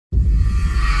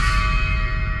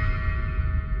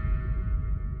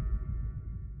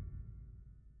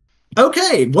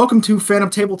Okay, welcome to Phantom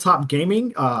Tabletop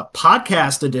Gaming,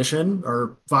 podcast edition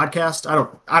or vodcast.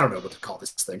 I don't know what to call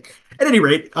this thing. At any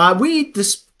rate, we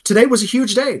this today was a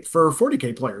huge day for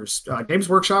 40K players. Games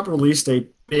Workshop released a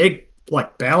big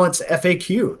balance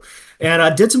FAQ,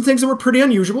 and did some things that were pretty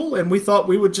unusual. And we thought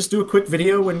we would just do a quick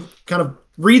video and kind of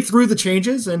read through the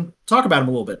changes and talk about them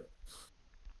a little bit.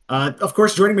 Of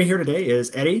course, joining me here today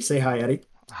is Eddie. Say hi, Eddie.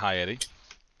 Hi, Eddie.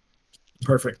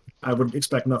 Perfect. I would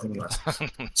expect nothing less.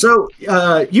 So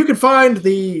you can find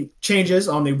the changes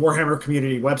on the Warhammer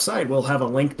community website. We'll have a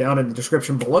link down in the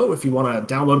description below if you want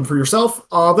to download them for yourself.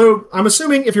 Although I'm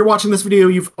assuming if you're watching this video,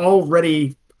 you've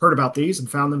already heard about these and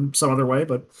found them some other way.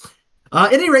 But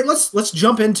at any rate, let's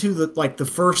jump into the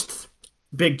first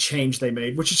big change they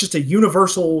made, which is just a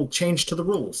universal change to the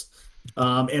rules,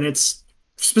 and it's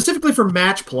specifically for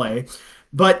match play.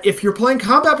 But if you're playing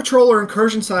combat patrol or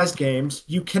incursion-sized games,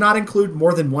 you cannot include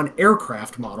more than one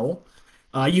aircraft model.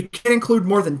 You can include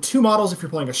more than two models if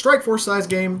you're playing a Strike Force-sized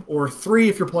game, or three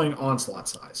if you're playing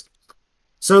Onslaught-sized.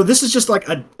 So this is just like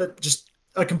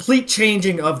a complete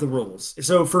changing of the rules.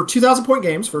 So for 2,000-point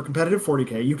games, for competitive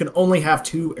 40K, you can only have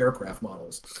two aircraft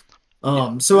models.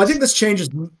 Yeah, So I think this changes.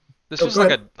 this Oh, was go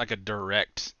like ahead. a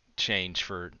direct change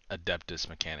for Adeptus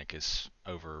Mechanicus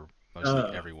over mostly Uh,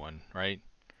 everyone, right?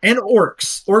 and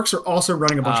orcs. Orcs are also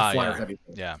running a bunch of flyer Yeah, heavy.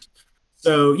 yeah,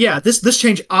 So yeah, this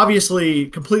change obviously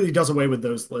completely does away with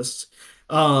those lists,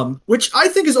 which I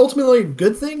think is ultimately a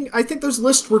good thing. I think those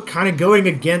lists were kind of going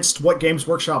against what Games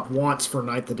Workshop wants for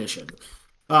Ninth Edition,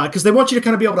 because they want you to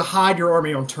kind of be able to hide your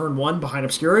army on turn one behind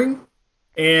obscuring,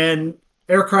 and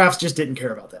aircrafts just didn't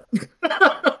care about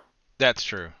that. that's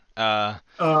true.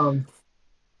 um,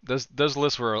 Those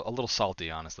lists were a little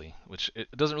salty, honestly, which it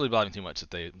doesn't really bother me too much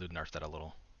that they nerfed that a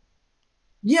little.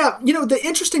 Yeah, the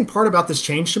interesting part about this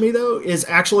change to me, though, is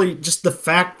actually just the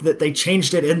fact that they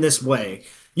changed it in this way.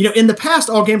 In the past,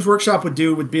 all Games Workshop would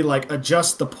do would be like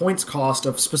adjust the points cost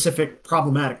of specific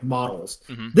problematic models.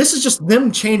 Hmm. This is just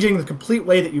them changing the complete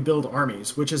way that you build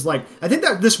armies, which is like, I think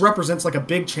that this represents like a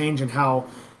big change in how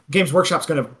Games Workshop's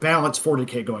going to balance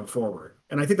 40K going forward.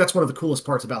 And I think that's one of the coolest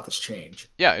parts about this change.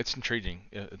 Yeah, it's intriguing,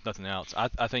 if nothing else.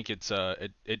 I think it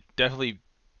definitely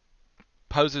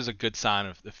poses a good sign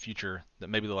of the future that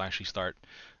maybe they'll actually start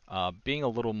being a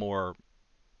little more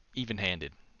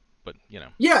even-handed. But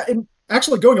Yeah, and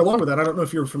actually going along with that, I don't know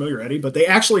if you're familiar, Eddie, but they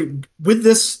actually, with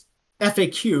this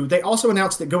FAQ, they also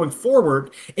announced that going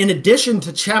forward, in addition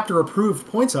to chapter approved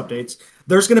points updates,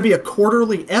 there's going to be a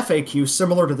quarterly FAQ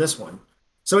similar to this one.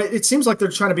 So it seems like they're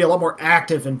trying to be a lot more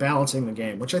active in balancing the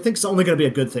game, which I think is only going to be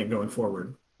a good thing going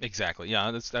forward. exactly.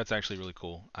 Yeah, that's actually really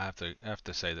cool. I have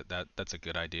to say that's a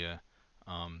good idea.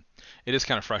 Um, it is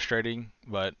kind of frustrating,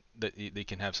 but that they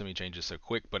can have so many changes so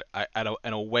quick. But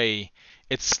in a way,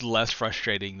 it's less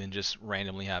frustrating than just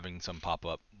randomly having some pop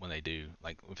up when they do,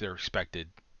 like if they're expected.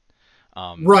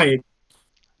 Um, Right.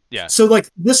 yeah. So like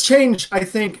this change, I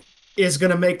think, is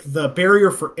going to make the barrier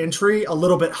for entry a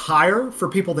little bit higher for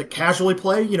people that casually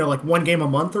play, like one game a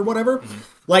month or whatever. Hmm.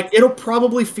 Like it'll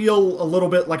probably feel a little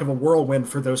bit like of a whirlwind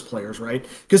for those players, right?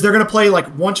 Because they're going to play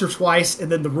like once or twice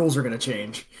and then the rules are going to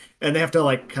change and they have to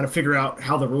like kind of figure out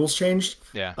how the rules changed.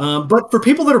 Yeah. But for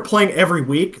people that are playing every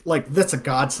week, like that's a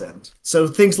godsend. So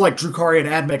things like Drukari and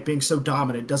Admech being so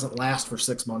dominant doesn't last for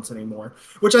 6 months anymore,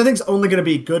 which I think is only going to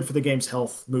be good for the game's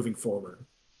health moving forward.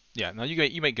 Yeah. No,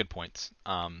 you make good points.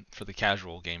 For the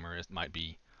casual gamer, it might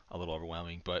be a little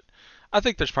overwhelming, but I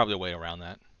think there's probably a way around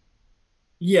that.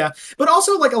 Yeah, but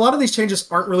also like a lot of these changes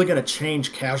aren't really going to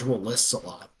change casual lists a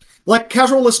lot. Like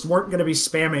casual lists weren't going to be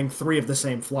spamming three of the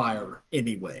same flyer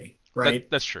anyway, That right?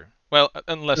 that's true. Well,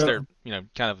 unless Uh, they're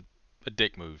kind of a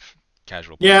dick move,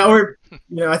 casual yeah, players,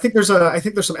 right? or I think there's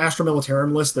some Astra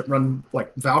Militarum lists that run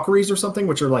like Valkyries or something,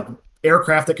 which are like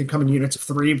aircraft that can come in units of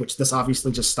three, which this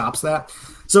obviously just stops that.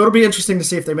 So it'll be interesting to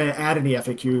see if they may add any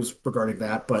FAQs regarding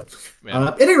that. But Yeah.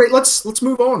 at any rate, let's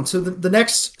move on. So the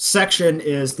next section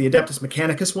is the Adeptus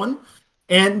Mechanicus one.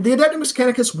 And the Adeptus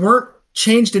Mechanicus weren't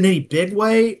changed in any big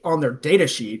way on their data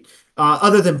sheet,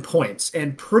 other than points.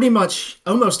 And pretty much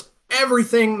almost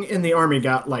everything in the army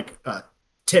got like a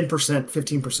 10%,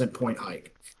 15% point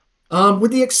hike.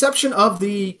 With the exception of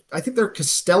I think they're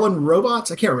Castellan robots.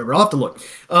 I can't remember. I'll have to look.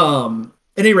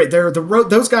 At any rate,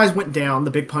 those guys went down.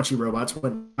 The big punchy robots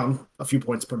went down a few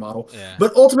points per model. Yeah.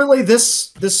 But ultimately,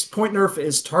 this point nerf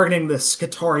is targeting the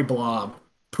Skitarii blob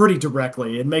pretty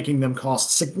directly and making them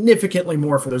cost significantly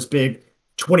more for those big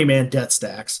 20-man death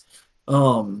stacks.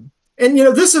 And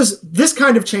this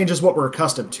kind of change is what we're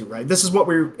accustomed to, right? This is what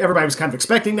everybody was kind of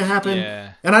expecting to happen.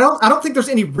 Yeah. And I don't think there's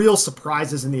any real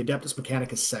surprises in the Adeptus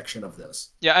Mechanicus section of this.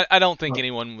 Yeah, I don't think Uh,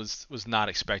 anyone was not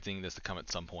expecting this to come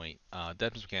at some point.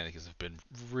 Depth Mechanicus have been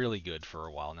really good for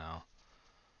a while now.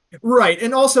 right.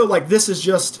 And also like this is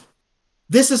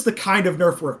the kind of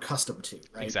nerf we're accustomed to,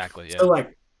 right? Exactly. So Yeah.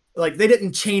 like they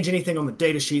didn't change anything on the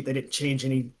data sheet, they didn't change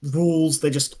any rules, they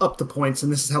just upped the points, and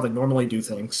this is how they normally do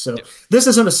things. So Yep. this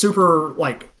isn't a super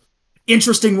like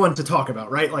interesting one to talk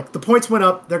about, right? Like the points went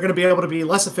up, they're going to be able to be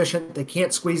less efficient. They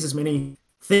can't squeeze as many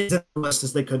things in the list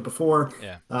as they could before.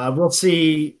 Yeah. We'll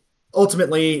see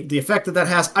ultimately the effect that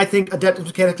has. I think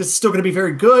Adeptus Mechanicus is still going to be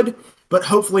very good, but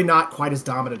hopefully not quite as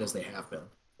dominant as they have been.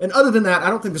 And other than that, I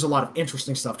don't think there's a lot of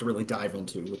interesting stuff to really dive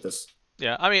into with this.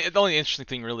 Yeah. I mean, the only interesting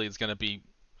thing really is going to be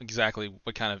exactly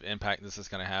what kind of impact this is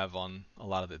going to have on a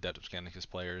lot of the Depth Mechanicus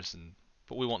players, and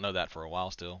but we won't know that for a while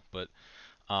still. But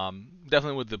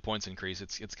definitely with the points increase,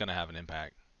 it's going to have an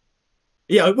impact.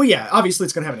 Yeah, well, yeah, obviously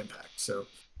it's going to have an impact. So,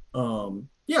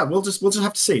 yeah, we'll just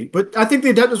have to see. But I think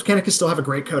the Adeptus Mechanicus still have a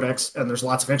great codex, and there's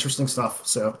lots of interesting stuff.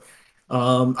 So,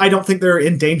 I don't think they're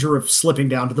in danger of slipping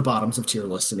down to the bottoms of tier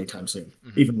lists anytime soon,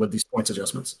 Hmm. even with these points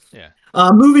adjustments. Yeah.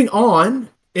 Moving on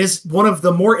is one of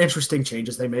the more interesting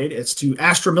changes they made. It's to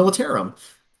Astra Militarum.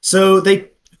 So the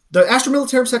Astra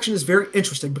Militarum section is very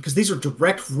interesting because these are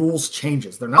direct rules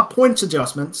changes. They're not points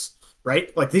adjustments,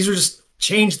 right? Like these are just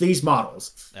change these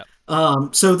models.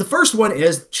 Yep. So the first one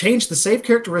is change the save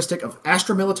characteristic of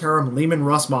Astra Militarum Lehman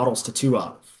Russ models to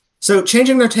 2-up. So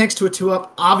changing their tanks to a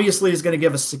 2-up obviously is going to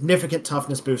give a significant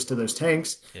toughness boost to those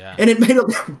tanks. Yeah. And it made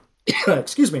a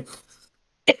excuse me.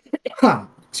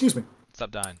 Excuse me.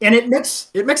 Stop dying. And it makes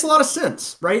a lot of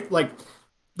sense, right? Like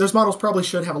those models probably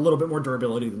should have a little bit more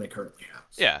durability than they currently have.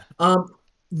 Yeah.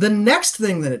 The next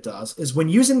thing that it does is when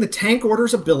using the tank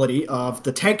orders ability of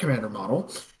the tank commander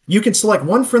model, you can select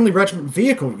one friendly regiment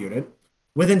vehicle unit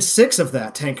within 6 of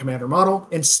that tank commander model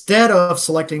instead of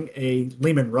selecting a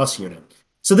Lehman Russ unit.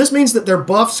 So this means that their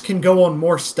buffs can go on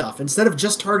more stuff. Instead of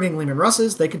just targeting Lehman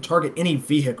Russes, they can target any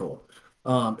vehicle,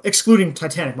 excluding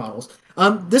Titanic models.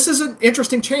 This is an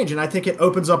interesting change, and I think it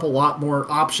opens up a lot more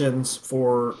options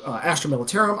for Astra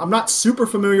Militarum. I'm not super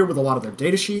familiar with a lot of their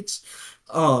data sheets,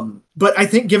 but I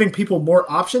think giving people more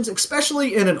options,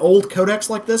 especially in an old codex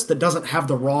like this that doesn't have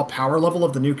the raw power level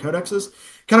of the new codexes,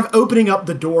 kind of opening up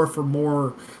the door for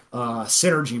more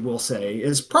synergy, we'll say,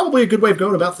 is probably a good way of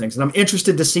going about things. And I'm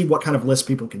interested to see what kind of list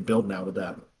people can build now with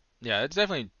that. Yeah. It's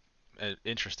definitely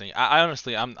interesting. I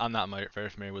honestly, I'm not very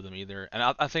familiar with them either, and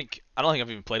I don't think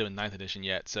I've even played them in ninth edition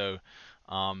yet. So,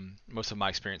 most of my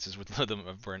experiences with them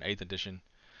were in eighth edition.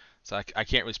 So I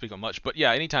can't really speak on much. But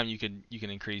yeah, anytime you can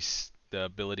increase the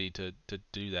ability to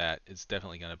do that, it's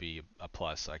definitely going to be a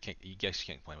plus. So you guess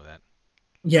you can't complain with that.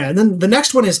 Yeah, and then the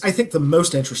next one is, I think, the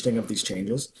most interesting of these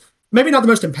changes. Maybe not the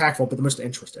most impactful, but the most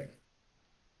interesting.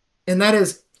 And that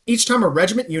is each time a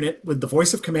regiment unit with the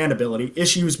voice of command ability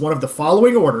issues one of the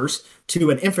following orders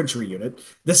to an infantry unit,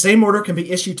 the same order can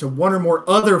be issued to one or more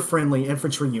other friendly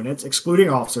infantry units, excluding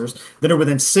officers, that are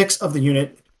within 6 of the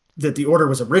unit that the order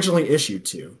was originally issued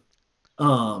to.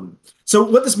 So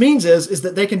what this means is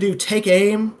that they can do take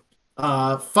aim,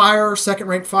 fire, second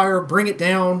rank fire, bring it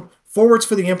down, forwards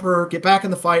for the Emperor, get back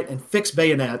in the fight, and fix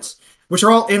bayonets, which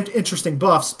are all interesting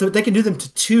buffs. They can do them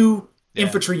to 2 Yeah.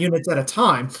 infantry units at a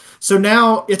time. So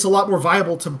now it's a lot more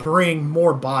viable to bring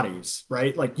more bodies,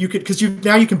 right? Like you could, because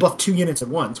now you can buff 2 units at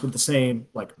once with the same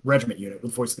like regiment unit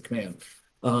with voice of the command.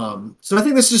 So I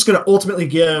think this is just going to ultimately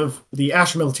give the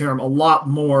Astra Militarum a lot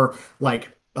more like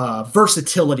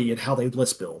versatility in how they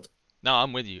list build. No,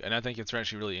 I'm with you, and I think it's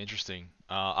actually really interesting.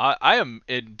 I am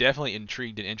definitely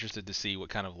intrigued and interested to see what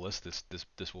kind of list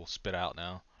this will spit out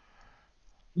now.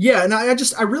 Yeah, and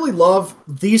I really love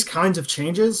these kinds of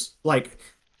changes. Like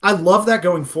I love that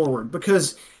going forward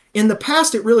because in the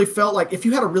past it really felt like if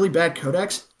you had a really bad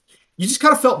codex, you just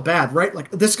kind of felt bad, right?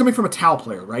 Like this coming from a Tau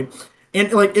player, right?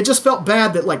 And like it just felt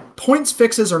bad that like points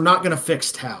fixes are not going to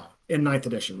fix Tau in ninth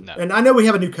edition. No. And I know we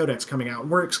have a new codex coming out,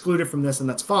 and we're excluded from this, and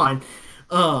that's fine.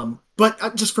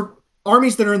 But just for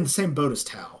armies that are in the same boat as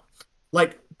Tau,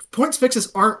 like points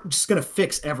fixes aren't just going to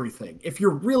fix everything. If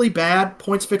you're really bad,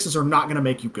 points fixes are not going to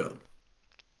make you good.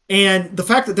 And the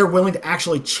fact that they're willing to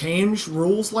actually change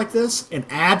rules like this and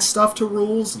add stuff to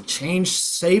rules and change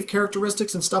save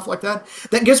characteristics and stuff like that,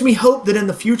 that gives me hope that in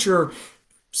the future,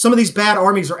 some of these bad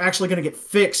armies are actually going to get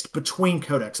fixed between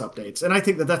codex updates. And I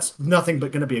think that that's nothing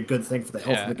but going to be a good thing for the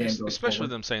health of Yeah, the game going especially with forward.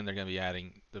 them saying they're going to be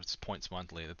adding those points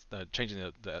monthly. That's changing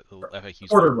the FAQs.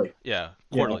 Quarterly. Yeah,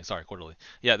 Yeah. quarterly. Sorry, quarterly.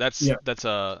 Yeah, Yeah. that's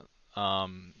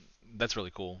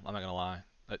really cool. I'm not gonna lie.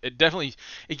 It definitely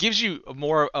it gives you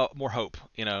more hope,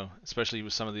 especially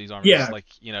with some of these armies Yeah, like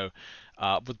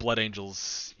with Blood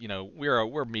Angels.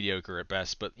 We're mediocre at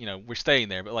best, but we're staying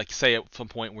there. But like say at some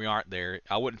point we aren't there,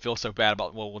 I wouldn't feel so bad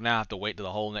about we'll now have to wait to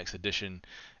the whole next edition,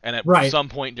 and at right. some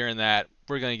point during that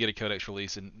we're going to get a codex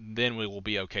release, and then we will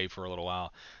be okay for a little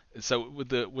while. So with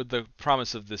the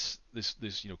promise of this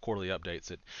quarterly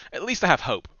updates, at least I have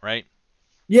hope, right?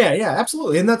 Yeah, yeah,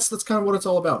 absolutely. And that's kind of what it's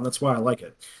all about, and that's why I like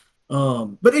it.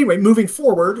 But anyway, moving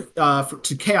forward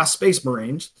to Chaos Space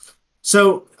Marines.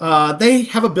 So they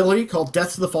have an ability called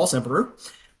Death to the False Emperor.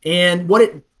 And what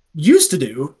it used to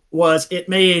do was it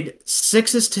made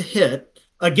sixes to hit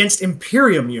against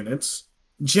Imperium units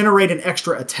generate an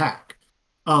extra attack.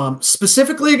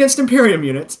 Specifically against Imperium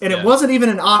units, and it Yeah, wasn't even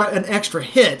an extra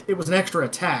hit, it was an extra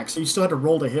attack. So you still had to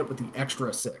roll to hit with the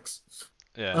extra six.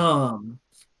 yeah, Um,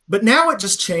 but now it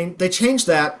just changed. They changed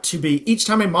that to be each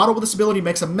time a model with this ability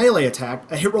makes a melee attack,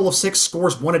 a hit roll of six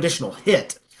scores one additional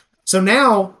hit. So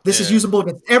now this is yeah, usable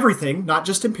against everything, not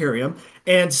just Imperium.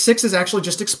 And sixes actually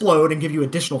just explode and give you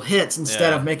additional hits instead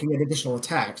yeah. of making it additional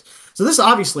attacks. So this is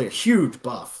obviously a huge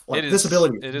buff. It Like this is.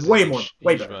 ability is It is a way more, huge,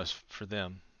 way huge better. bust for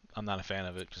them. I'm not a fan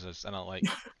of it because I don't like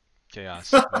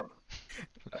chaos.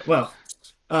 But Well,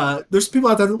 there's people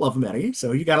out there that love Medi,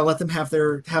 so you got to let them have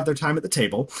their time at the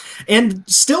table. And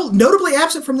still notably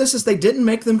absent from this is they didn't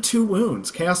make them two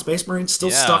wounds. Chaos Space Marines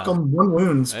still stuck yeah, on one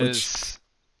wounds, it which is.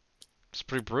 It's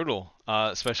pretty brutal,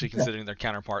 especially yeah, considering their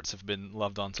counterparts have been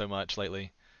loved on so much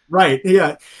lately. right,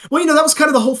 yeah. Well, that was kind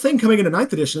of the whole thing coming into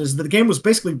Ninth Edition is that the game was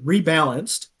basically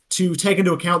rebalanced to take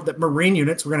into account that Marine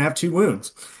units were going to have two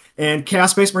wounds, and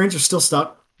Chaos Space Marines are still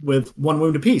stuck with one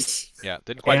wound apiece. Yeah,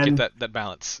 didn't quite get And that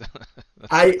balance. That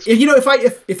sucks.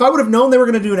 if I would have known they were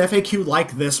going to do an FAQ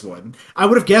like this one, I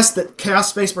would have guessed that Chaos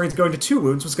Space Marines going to two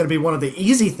wounds was going to be one of the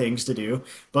easy things to do,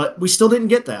 but we still didn't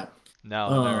get that. No, I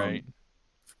know, right? Um,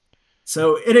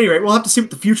 so at any rate, we'll have to see what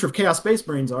the future of Chaos Space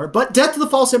Marines are. But Death to the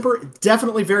False Emperor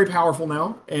definitely very powerful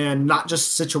now, and not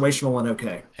just situational and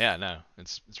okay. Yeah, no,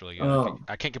 it's really good. Um,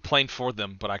 I can't complain for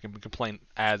them, but I can complain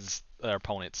as their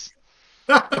opponents.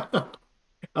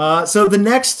 so the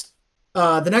next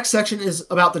section is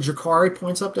about the Drakari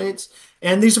points updates,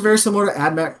 and these are very similar to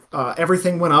AdMech.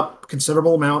 Everything went up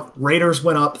considerable amount. Raiders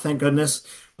went up, thank goodness.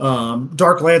 Yeah,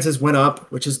 Dark Lances went up,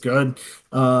 which is good.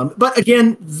 But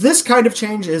again, this kind of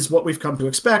change is what we've come to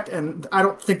expect, and I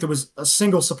don't think there was a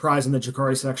single surprise in the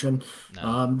Drakari section.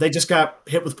 no. They just got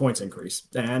hit with points increase,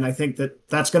 and I think that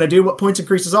that's going to do what points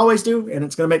increases always do, and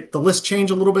it's going to make the list change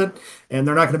a little bit, and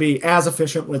they're not going to be as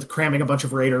efficient with cramming a bunch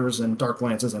of Raiders and Dark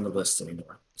Lances into lists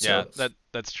anymore. Yeah, So.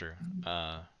 that's true.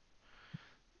 That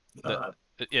Uh,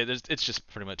 yeah, it's just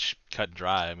pretty much cut and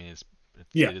dry. I mean,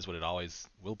 yeah, it is what it always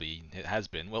will be. It has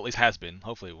been. Well, at least has been.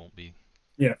 Hopefully, it won't be.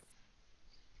 yeah.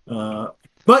 Uh,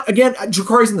 but again,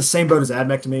 Drakari's in the same boat as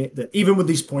Admech to me. That even with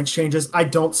these points changes, I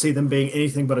don't see them being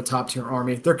anything but a top tier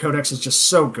army. Their codex is just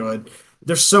so good.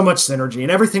 There's so much synergy,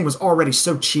 and everything was already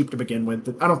so cheap to begin with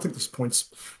that I don't think these points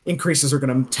increases are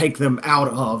going to take them out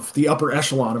of the upper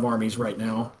echelon of armies right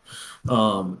now.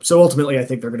 So ultimately, I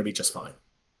think they're going to be just fine.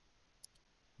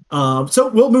 So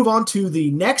we'll move on to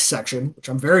the next section, which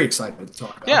I'm very excited to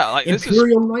talk about. Yeah, like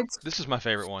Imperial Knights. this is my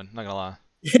favorite one. Not gonna lie.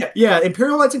 Yeah, yeah,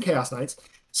 Imperial Knights and Chaos Knights.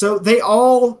 So they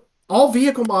all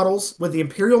vehicle models with the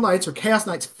Imperial Knights or Chaos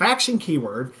Knights faction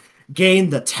keyword gain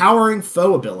the Towering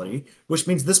Foe ability, which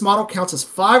means this model counts as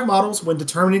 5 models when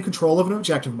determining control of an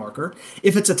objective marker.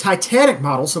 If it's a Titanic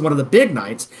model, so one of the big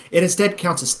knights, it instead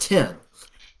counts as 10.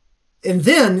 And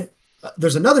then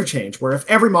there's another change where if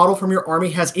every model from your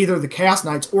army has either the Chaos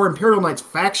Knights or Imperial Knights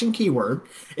faction keyword,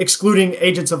 excluding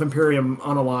Agents of Imperium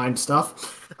unaligned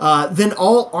stuff, then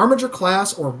all Armiger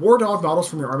class or War Dog models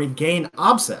from your army gain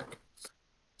OBSEC.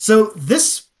 So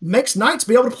this makes Knights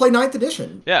be able to play Ninth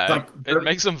Edition. Yeah, Like, it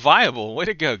makes them viable. Way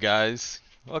to go, guys.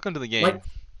 Welcome to the game.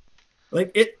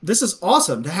 like this is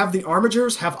awesome to have the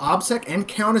Armigers have OBSEC and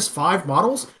count as 5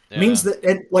 models means Yeah. that,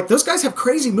 and like those guys have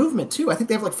crazy movement too. I think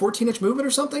they have like 14-inch movement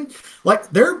or something. Like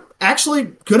they're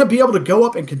actually gonna be able to go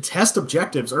up and contest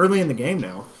objectives early in the game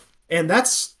now, and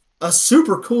that's a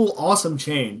super cool, awesome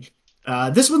change.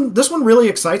 This one really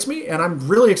excites me, and I'm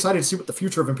really excited to see what the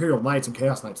future of Imperial Knights and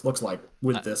Chaos Knights looks like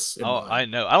with this in Oh, mind. I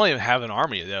know. I don't even have an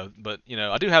army though, but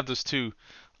I do have those two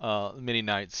mini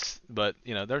knights. But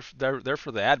they're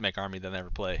for the AdMech army that I never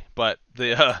play. But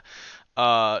the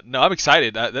no, I'm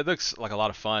excited. That looks like a lot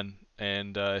of fun.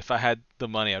 And if I had the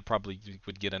money, I'd probably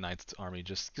would get a knight's army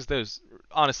just because those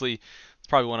honestly, it's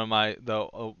probably one of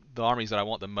the armies that I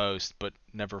want the most, but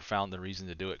never found the reason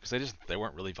to do it because they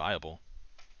weren't really viable.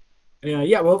 Yeah,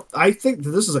 yeah. Well, I think that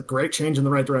this is a great change in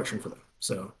the right direction for them.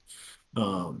 So,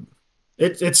 um,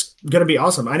 It's going to be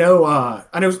awesome. I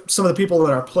know some of the people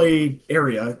that are play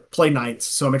knights,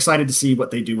 so I'm excited to see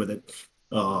what they do with it.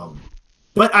 Um,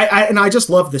 but I just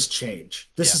love this change.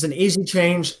 This Yeah, is an easy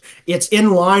change. It's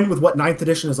in line with what ninth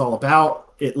edition is all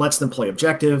about. It lets them play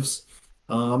objectives.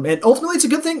 And ultimately it's a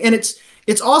good thing. And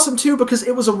it's awesome too because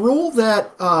it was a rule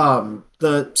that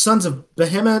the Sons of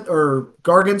Behemoth or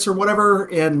Gargants or whatever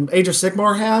in Age of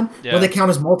Sigmar had, where they yeah, count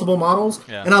as multiple models.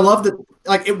 yeah, And I love that,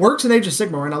 like, it works in Age of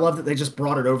Sigmar, and I love that they just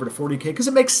brought it over to 40K because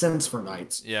it makes sense for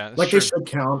knights. yeah. That's Like they true. should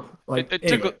count. It, Like it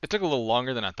took anyway, it took a little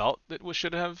longer than I thought it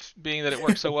should have, being that it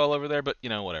worked so well over there. But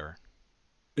whatever.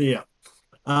 yeah.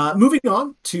 Moving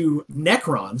on to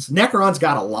Necrons. Necrons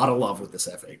got a lot of love with this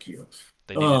FAQ.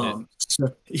 They needed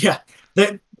it. Yeah,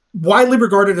 that widely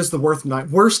regarded as the worst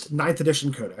ninth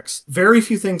edition codex. Very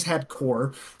few things had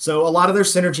core, so a lot of their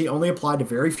synergy only applied to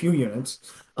very few units.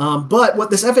 But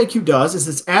what this FAQ does is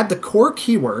it's add the core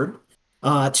keyword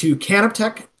to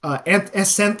Canoptech,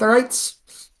 Antherites,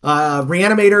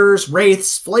 Reanimators,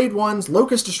 Wraiths, Flayed Ones,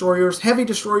 Locust Destroyers, Heavy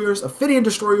Destroyers, Ophidian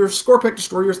Destroyers, Scorpic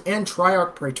Destroyers, and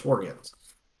Triarch Praetorians.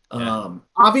 Yeah,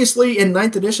 Obviously, in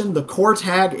ninth edition, the core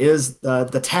tag is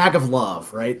the tag of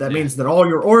love, right? That yeah. means that all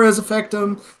your auras affect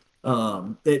them.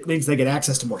 It means they get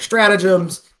access to more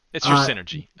stratagems. It's your Uh,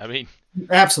 synergy. I mean,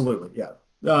 Absolutely, yeah.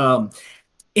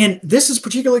 And this is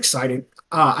particularly exciting.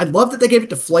 I love that they gave it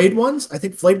to flayed ones. I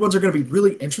think flayed ones are going to be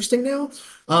really interesting now.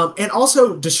 And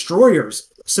also destroyers.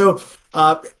 So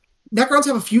Necrons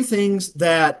have a few things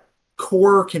that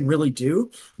core can really do.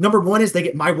 Number one is they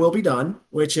get My Will Be Done,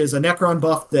 which is a Necron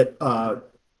buff that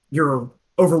your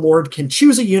Overlord can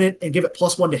choose a unit and give it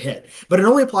 +1 to hit, but it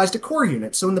only applies to core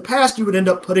units. So in the past, you would end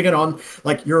up putting it on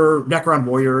like your Necron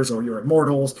Warriors or your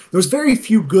Immortals. There's very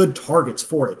few good targets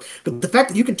for it, but the fact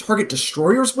that you can target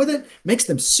Destroyers with it makes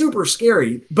them super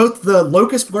scary. Both the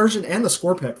Locust version and the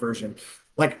Scorpec version.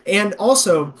 Like, and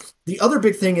also the other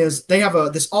big thing is they have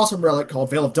this awesome relic called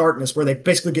Veil of Darkness where they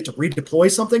basically get to redeploy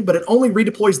something, but it only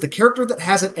redeploys the character that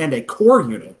has it and a core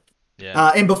unit.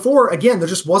 yeah, And before, again, there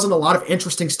just wasn't a lot of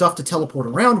interesting stuff to teleport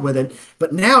around with it.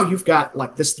 But now you've got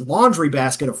like this laundry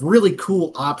basket of really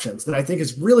cool options that I think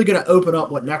is really going to open up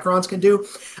what Necrons can do.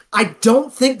 I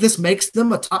don't think this makes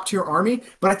them a top tier army,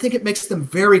 but I think it makes them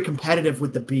very competitive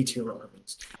with the B tier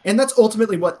armies. And that's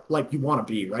ultimately what like you want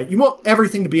to be, right? You want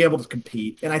everything to be able to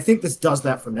compete, and I think this does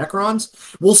that for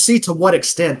Necrons. We'll see to what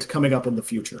extent coming up in the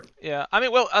future. yeah. I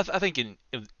mean, well, I think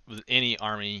with any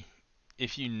army,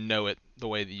 if you know it the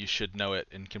way that you should know it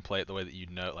and can play it the way that you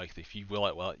know it, like if you will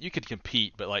it well, you could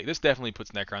compete. But like this definitely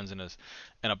puts Necrons in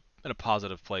a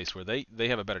positive place where they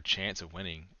have a better chance of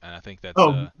winning, and I think that's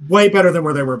Oh, way better than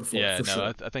where they were before, yeah, for no,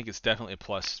 sure. I think it's definitely a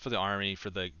plus for the army,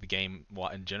 for the game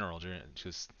in general.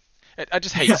 Just I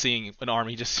just hate Yeah, seeing an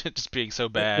army just being so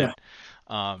yeah. bad.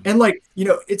 And like,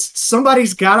 it's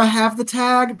somebody's got to have the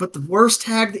tag, but the worst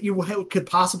tag that you could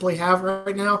possibly have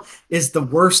right now is the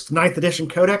worst ninth edition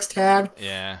codex tag.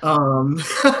 Yeah,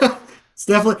 It's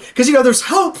definitely because there's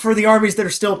hope for the armies that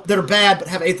are bad but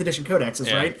have eighth edition codexes,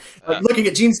 yeah, right? Like looking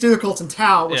at Gene Stealer Cults and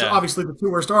Tau, which are yeah, obviously the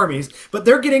two worst armies, but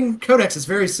they're getting codexes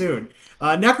very soon.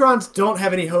 Necrons don't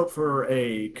have any hope for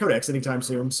a codex anytime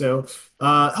soon, so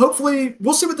hopefully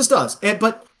we'll see what this does.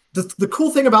 But the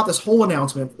cool thing about this whole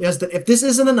announcement is that if this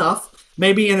isn't enough,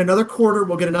 maybe in another quarter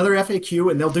we'll get another FAQ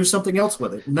and they'll do something else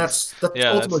with it, and that's yeah.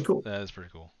 ultimately cool. That is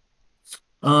pretty cool.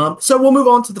 So we'll move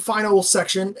on to the final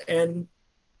section, and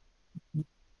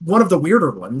one of the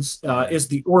weirder ones Yeah, is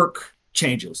the orc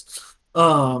changes.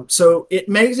 So it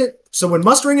makes it so when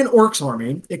mustering an orc's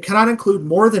army, it cannot include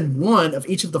more than one of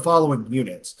each of the following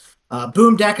units: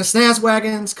 Boom Daka Snaz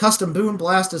Wagons, Custom Boom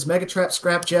Blasters, Megatrap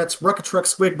Scrap Jets, Rucka Truck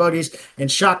Squig Buggies,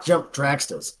 and Shock Jump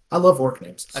Dragstas. I love orc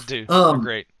names. I do. They're Um,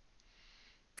 great.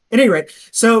 at any rate,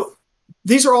 so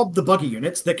these are all the buggy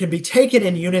units that can be taken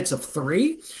in units of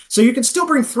 3. So you can still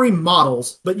bring 3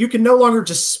 models, but you can no longer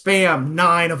just spam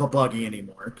 9 of a buggy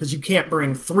anymore because you can't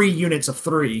bring 3 units of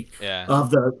 3 Yeah,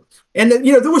 of the. And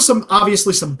there was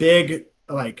obviously some big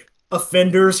like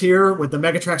offenders here with the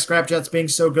Megatrack Scrapjets being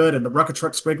so good and the Rucka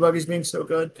Truck Squig Buggies being so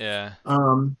good. yeah,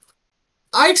 Um,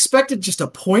 I expected just a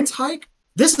points hike.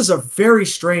 This is a very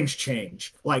strange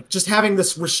change. Like just having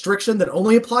this restriction that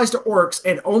only applies to orcs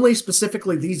and only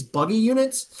specifically these buggy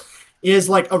units is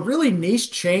like a really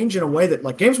niche change in a way that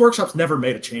like Games Workshop's never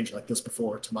made a change like this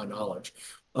before, to my knowledge.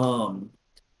 Um,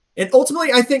 and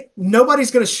ultimately, I think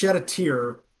nobody's going to shed a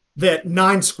tear that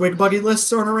 9 squig buggy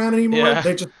lists aren't around anymore. yeah,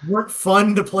 They just weren't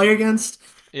fun to play against.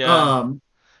 yeah. Um,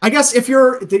 I guess if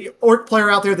you're the orc player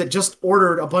out there that just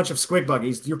ordered a bunch of squig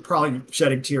buggies, you're probably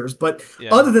shedding tears. But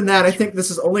Yeah, other than that, I that's true. think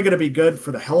this is only going to be good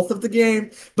for the health of the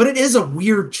game. But it is a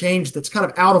weird change that's kind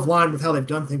of out of line with how they've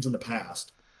done things in the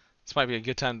past. This might be a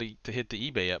good time to hit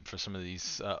the eBay up for some of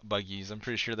these buggies. I'm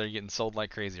pretty sure they're getting sold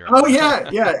like crazy right Oh now. yeah,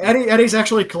 yeah. Eddie's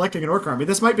actually collecting an orc army.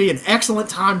 This might be an excellent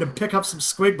time to pick up some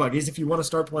squig buggies if you want to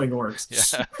start playing orcs. Yeah,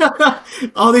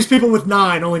 All these people with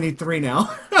 9 only need 3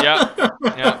 now. yeah,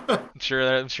 yeah. I'm sure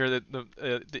that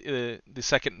the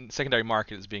secondary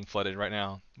market is being flooded right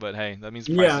now. But hey, that means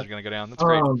prices Yeah. are gonna go down. That's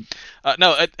great. Um,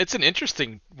 No, it's an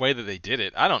interesting way that they did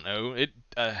it. I don't know.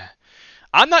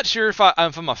 I'm not sure if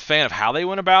I'm a fan of how they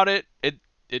went about it. It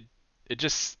it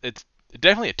just it's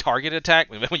definitely a target attack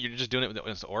when you're just doing it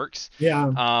with the orcs.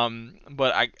 yeah.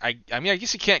 But I mean I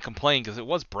guess you can't complain because it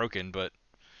was broken. But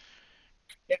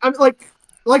I'm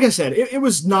like I said, it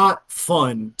was not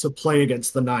fun to play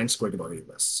against the 9 squig buggy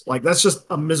lists. Like that's just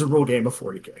a miserable game of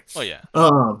 40k. oh yeah,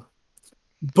 Um,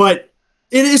 but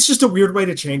it's just a weird way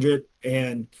to change it,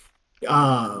 and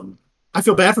um, I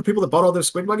feel bad for people that bought all those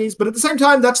squid buggies, but at the same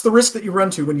time, that's the risk that you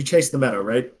run to when you chase the meta,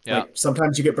 right? yeah. Like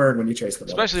sometimes you get burned when you chase the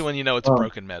meta. Especially when you know it's a Um,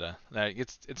 broken meta. Like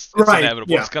it's right?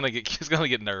 inevitable. Yeah, It's gonna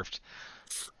get nerfed.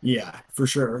 yeah, for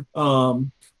sure.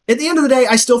 At the end of the day,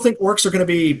 I still think orcs are going to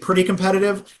be pretty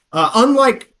competitive.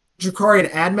 Unlike Drukhari and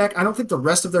Admech, I don't think the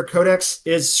rest of their codex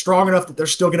is strong enough that they're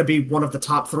still going to be one of the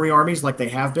top 3 armies like they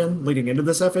have been leading into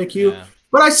this FAQ. Yeah,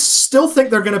 But I still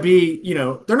think they're going to be,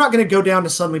 they're not going to go down to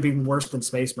suddenly being worse than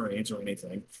Space Marines or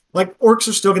anything. Like orcs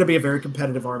are still going to be a very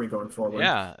competitive army going forward.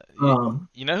 yeah. Um,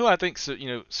 You know who I think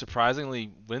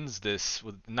surprisingly wins this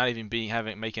with not even being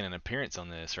having making an appearance on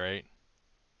this, right?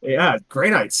 yeah, Grey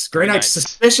Knights. Grey Grey Knights Knights.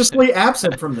 suspiciously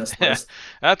absent from this Yeah, list.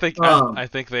 I Um,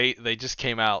 think they just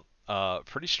came out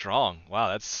pretty strong. Wow,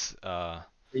 that's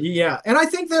Yeah, and I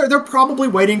think they're probably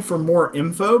waiting for more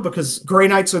info because Grey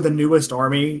Knights are the newest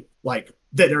army, like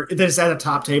that is at a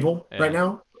top table right yeah,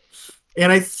 now.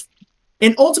 And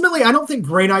and ultimately, I don't think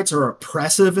Grey Knights are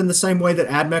oppressive in the same way that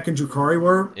Admech and Drukhari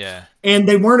were, yeah, and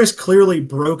they weren't as clearly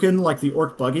broken like the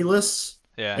Orc Buggy lists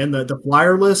yeah, and the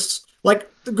Flyer lists.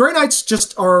 Like the Grey Knights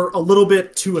just are a little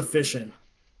bit too efficient.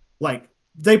 Like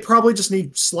they probably just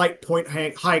need slight point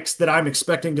hikes that I'm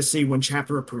expecting to see when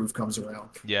Chapter Approved comes around.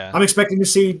 yeah, I'm expecting to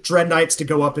see Dread Knights to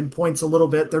go up in points a little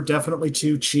bit. They're definitely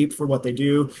too cheap for what they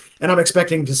do. And I'm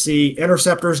expecting to see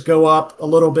Interceptors go up a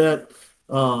little bit.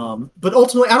 But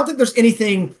ultimately, I don't think there's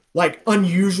anything like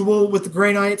unusual with the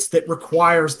Grey Knights that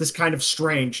requires this kind of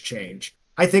strange change.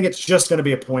 I think it's just going to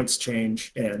be a points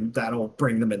change, and that'll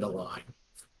bring them into line.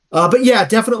 But yeah,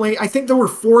 definitely. I think there were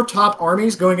 4 top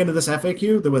armies going into this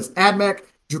FAQ. There was Admech,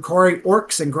 Drukhari,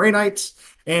 Orcs, and Grey Knights.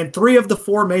 And 3 of the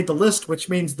 4 made the list, which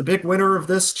means the big winner of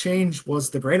this change was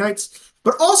the Grey Knights.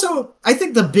 But also, I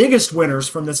think the biggest winners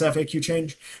from this FAQ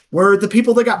change were the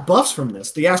people that got buffs from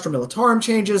this. The Astra Militarum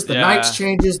changes, the Knights yeah.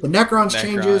 changes, the Necrons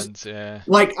changes. Necrons, yeah,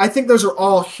 Like, I think those are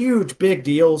all huge, big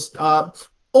deals.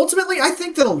 Ultimately, I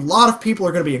think that a lot of people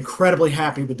are going to be incredibly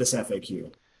happy with this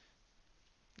FAQ.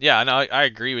 yeah. No, I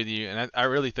agree with you, and I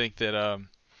really think that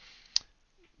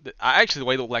I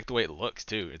actually like the way it looks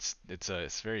too. It's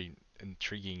very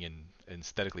intriguing and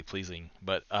aesthetically pleasing.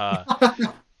 But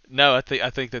no, I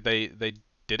think that they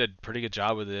did a pretty good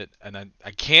job with it, and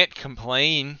I can't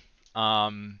complain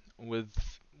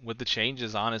with the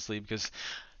changes honestly because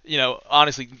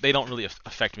honestly they don't really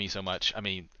affect me so much. I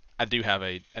mean I do have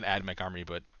an AdMech army,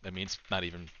 but I mean it's not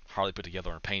even hardly put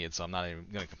together or painted, so I'm not even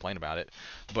gonna complain about it.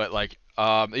 But like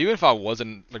even if I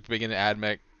wasn't like big into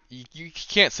AdMech, you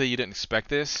can't say you didn't expect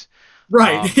this.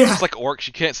 Right. Yeah. Just like orcs,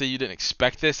 you can't say you didn't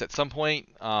expect this at some point.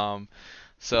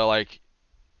 So like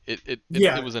it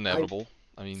Yeah. was inevitable.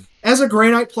 I mean, As a Grey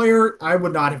Knight player, I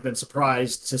would not have been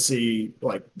surprised to see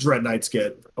like Dread Knights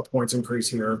get a points increase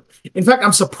here. In fact,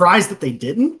 I'm surprised that they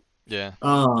didn't. yeah.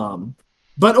 Um,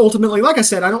 but ultimately, like I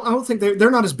said, I don't think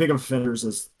they're not as big of offenders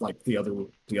as like the other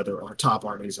top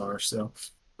armies are. So,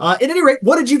 at any rate,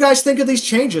 what did you guys think of these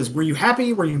changes? Were you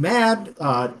happy? Were you mad?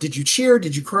 Did you cheer?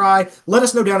 Did you cry? Let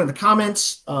us know down in the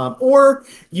comments. Or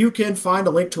you can find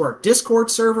a link to our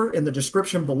Discord server in the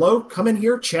description below. Come in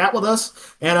here, chat with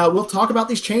us, and we'll talk about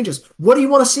these changes. What do you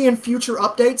want to see in future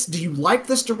updates? Do you like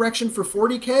this direction for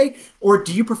 40K, or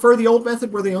do you prefer the old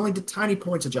method where they only did tiny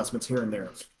points adjustments here and there?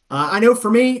 I know for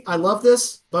me, I love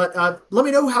this, but let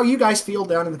me know how you guys feel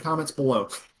down in the comments below.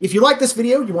 If you like this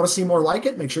video, you want to see more like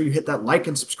it, make sure you hit that like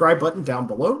and subscribe button down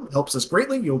below. It helps us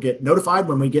greatly. You'll get notified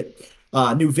when we get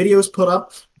new videos put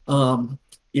up.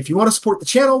 If you want to support the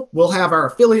channel, we'll have our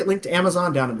affiliate link to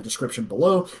Amazon down in the description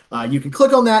below. You can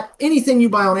click on that. Anything you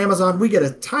buy on Amazon, we get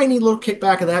a tiny little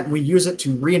kickback of that, and we use it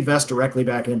to reinvest directly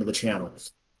back into the channel.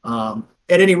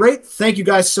 At any rate, thank you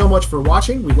guys so much for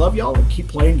watching. We love y'all and keep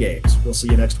playing games. We'll see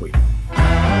you next week.